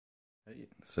Right,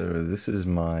 so this is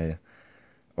my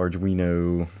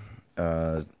Arduino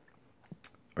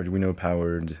Arduino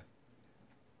powered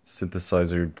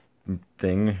synthesizer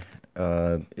thing.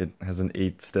 It has an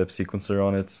 8-step sequencer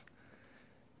on it.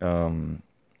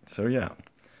 So yeah,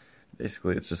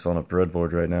 basically it's just on a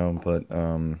breadboard right now, but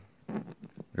I've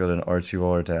got an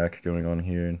R2R DAC going on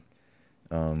here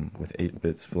with 8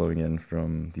 bits flowing in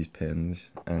from these pins,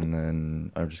 and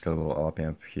then I've just got a little op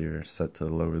amp here set to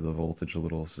lower the voltage a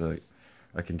little so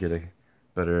I can get a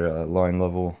better line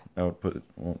level output,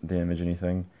 won't damage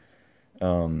anything.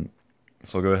 So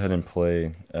I'll go ahead and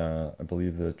play, I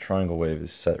believe the triangle wave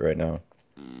is set right now.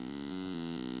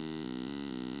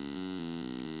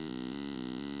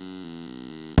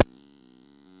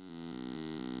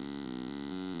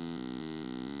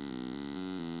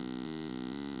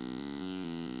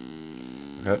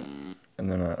 Okay,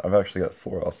 and then I've actually got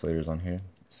 4 oscillators on here,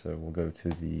 so we'll go to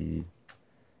the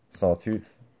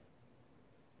sawtooth.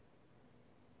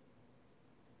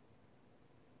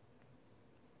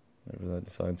 Whenever that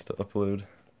decides to upload.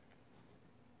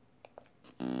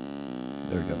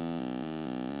 There we go.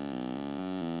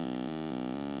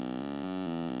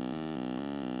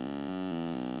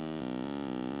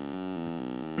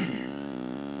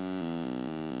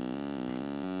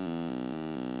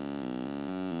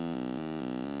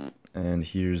 And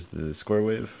here's the square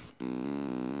wave.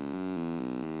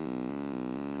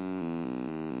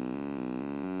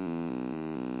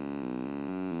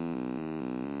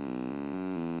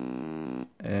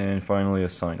 And finally a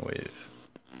sine wave.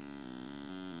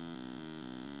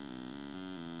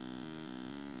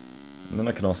 And then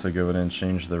I can also go in and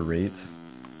change the rate.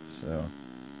 So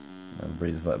I'll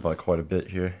raise that by quite a bit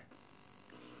here.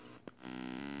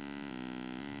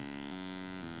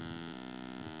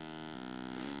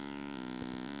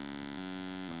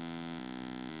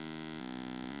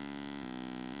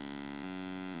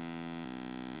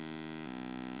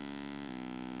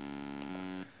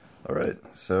 Alright,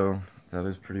 so that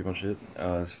is pretty much it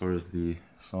as far as the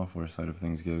software side of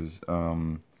things goes.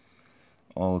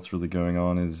 All that's really going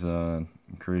on is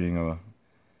picking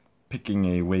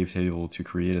a wavetable to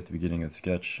create at the beginning of the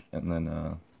sketch, and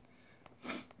then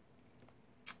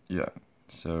yeah,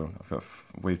 so I've got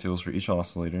wavetables for each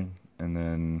oscillator, and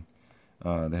then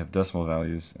they have decimal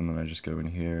values, and then I just go in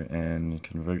here and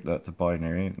convert that to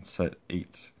binary and set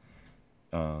 8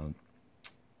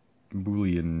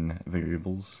 Boolean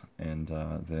variables, and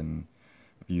then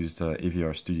I've used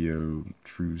AVR Studio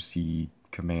True C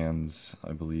commands,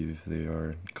 I believe they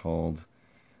are called,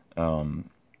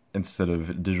 instead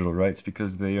of digital writes,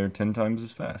 because they are 10 times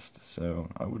as fast. So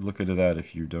I would look into that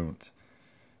if you don't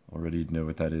already know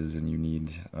what that is and you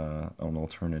need an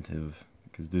alternative,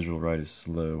 because digital write is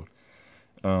slow.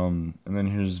 And then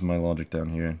here's my logic down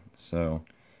here. So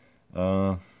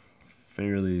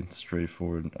fairly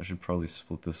straightforward. I should probably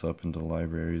split this up into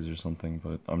libraries or something,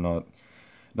 but I'm not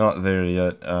there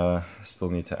yet. Still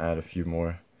need to add a few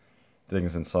more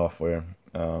things in software.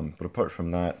 But apart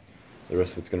from that, the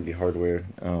rest of it's going to be hardware.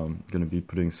 Going to be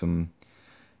putting some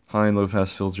high and low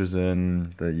pass filters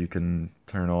in that you can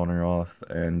turn on or off,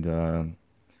 and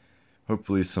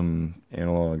hopefully some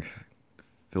analog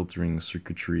filtering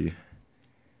circuitry.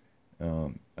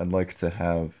 I'd like to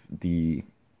have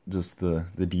just the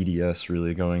DDS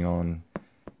really going on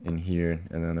in here,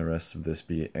 and then the rest of this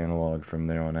be analog from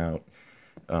there on out.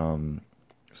 And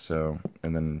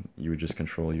then you would just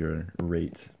control your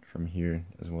rate from here,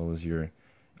 as well as your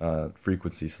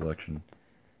frequency selection.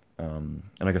 And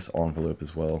I guess envelope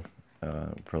as well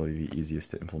would probably be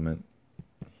easiest to implement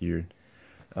here.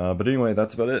 But anyway,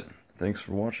 that's about it. Thanks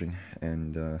for watching,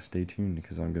 and stay tuned,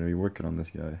 because I'm going to be working on this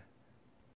guy.